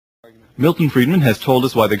Milton Friedman has told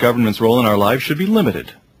us why the government's role in our lives should be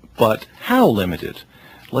limited. But how limited?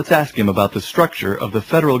 Let's ask him about the structure of the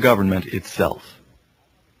federal government itself.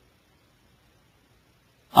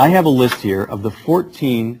 I have a list here of the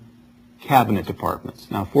 14 cabinet departments.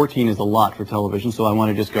 Now, 14 is a lot for television, so I want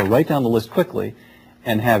to just go right down the list quickly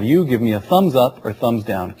and have you give me a thumbs up or thumbs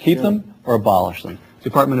down. Keep them or abolish them.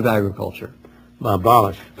 Department of Agriculture.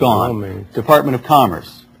 Abolish. Gone. Department of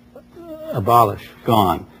Commerce. Abolish.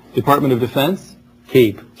 Gone. Department of Defense.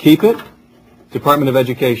 Keep. Keep it. Department of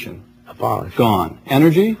Education. Abolish. Gone.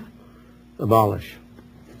 Energy. Abolish.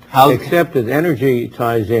 Housing. Except that energy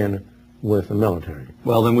ties in with the military.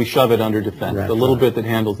 Well, then we shove it under defense. That's the little right. bit that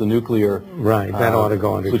handles the nuclear, right, that ought to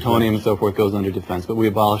go under plutonium defense. and so forth goes under defense, but we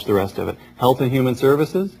abolish the rest of it. Health and Human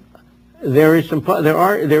Services? There is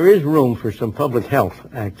room for some public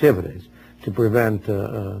health activities to prevent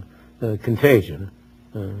contagion,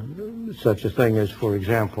 such a thing as, for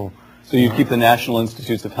example. So you keep the National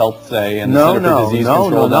Institutes of Health, say, and the Center for Disease Control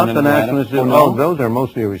No, down not in the Atlanta? National Institute. No, those are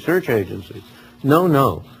mostly research agencies.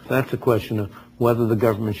 No, that's a question of whether the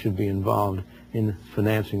government should be involved in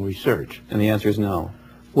financing research. And the answer is no.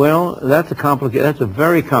 Well, that's a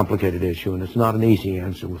very complicated issue, and it's not an easy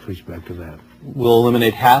answer with respect to that. We'll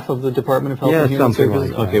eliminate half of the Department of Health and Human Services?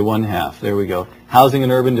 Like that. Okay, one half. There we go. Housing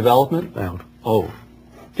and Urban Development? Out. Oh,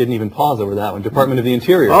 didn't even pause over that one. Department of the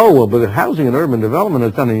Interior? Oh, well, but housing and urban development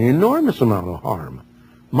has done an enormous amount of harm.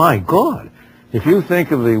 My God. If you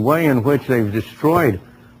think of the way in which they've destroyed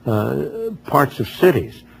parts of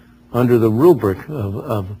cities under the rubric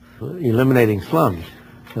of eliminating slums.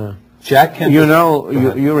 Jack Kemp. You know,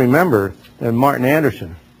 you remember that Martin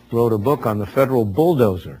Anderson wrote a book on the federal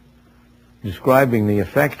bulldozer describing the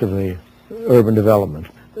effect of the urban development.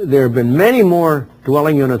 There have been many more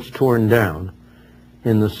dwelling units torn down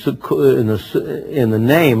in the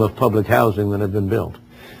name of public housing than have been built.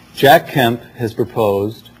 Jack Kemp has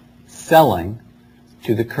proposed selling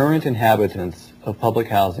to the current inhabitants of public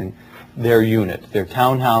housing their unit, their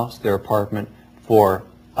townhouse, their apartment, for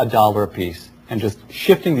 $1 a piece, and just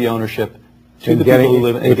shifting the ownership to the people who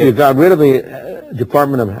live in it. If you got rid of the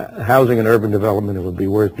Department of Housing and Urban Development, it would be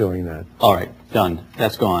worth doing that. All right, done.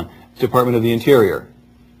 That's gone. Department of the Interior,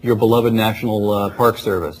 your beloved National Park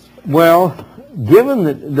Service. Well,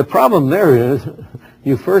 given the problem there is,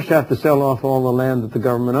 you first have to sell off all the land that the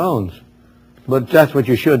government owns. But that's what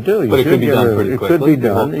you should do. But it could be done pretty quickly. It could be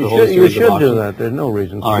done. You should do that. There's no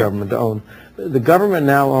reason for the government to own. The government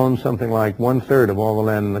now owns something like 1/3 of all the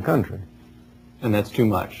land in the country. And that's too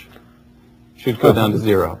much. Should go down to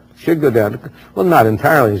zero. Should go down to, well, not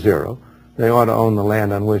entirely zero. They ought to own the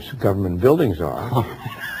land on which government buildings are.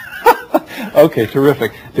 Okay,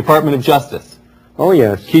 terrific. Department of Justice. Oh,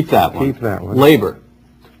 yes. Keep that one. Keep that one. Labor.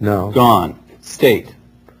 No. Gone. State.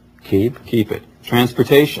 Keep. Keep it.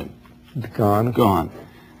 Transportation. Gone. Gone.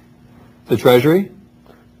 The Treasury?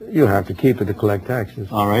 You have to keep it to collect taxes.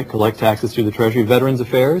 All right, collect taxes through the Treasury. Veterans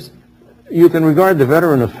Affairs? You can regard the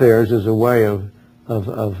Veteran Affairs as a way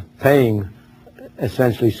of paying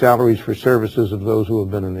essentially salaries for services of those who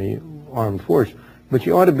have been in the armed force, but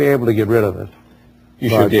you ought to be able to get rid of it. You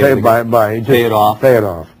should be able to pay it off. Pay it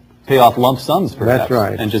off. Pay off lump sums, perhaps. That's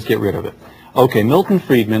right. And just get rid of it. Okay, Milton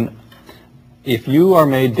Friedman, if you are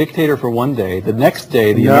made dictator for one day, the next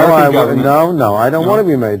day the American government... No, I don't want to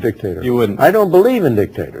be made dictator. You wouldn't? I don't believe in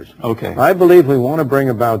dictators. Okay. I believe we want to bring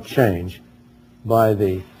about change by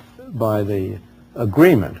the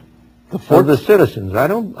agreement of the citizens. I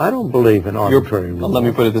don't believe in arbitrary rule. Let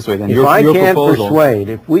me put it this way then.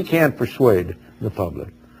 If we can't persuade the public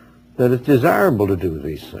that it's desirable to do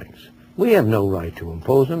these things, we have no right to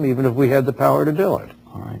impose them, even if we had the power to do it.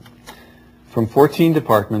 All right. From 14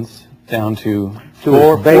 departments down to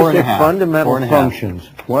basic fundamental functions.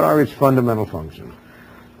 What are its fundamental functions?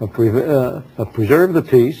 Preserve the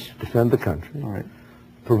peace, defend the country. All right.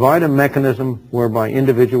 Provide a mechanism whereby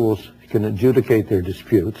individuals can adjudicate their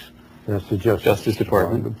disputes. That's the Justice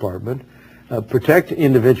Department. Protect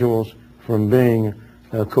individuals from being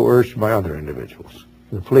coerced by other individuals.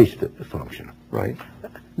 The police function. Right.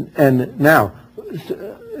 And now,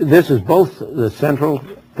 this is both the central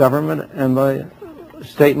government and the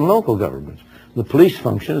state and local governments. The police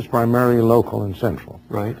function is primarily local and central.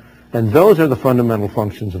 Right. And those are the fundamental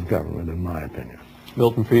functions of government, in my opinion.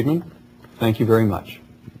 Milton Friedman, thank you very much.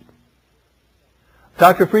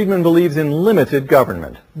 Dr. Friedman believes in limited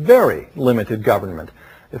government, very limited government.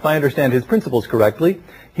 If I understand his principles correctly,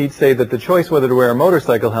 he'd say that the choice whether to wear a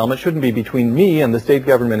motorcycle helmet shouldn't be between me and the state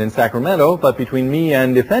government in Sacramento, but between me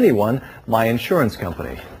and, if anyone, my insurance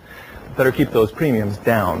company. Better keep those premiums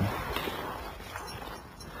down.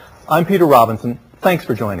 I'm Peter Robinson. Thanks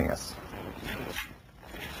for joining us.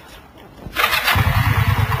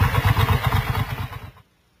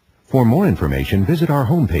 For more information, visit our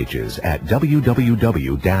homepages at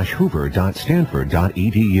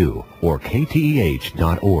www-hoover.stanford.edu or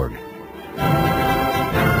kteh.org.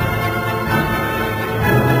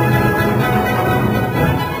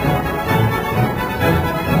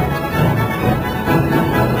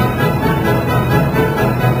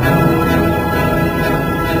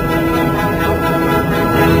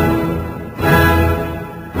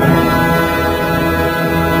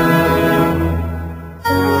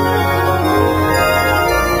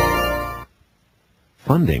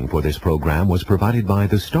 Funding for this program was provided by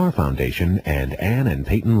the Star Foundation and Ann and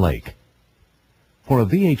Peyton Lake. For a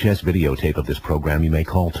VHS videotape of this program, you may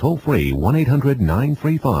call toll-free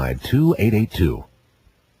 1-800-935-2882.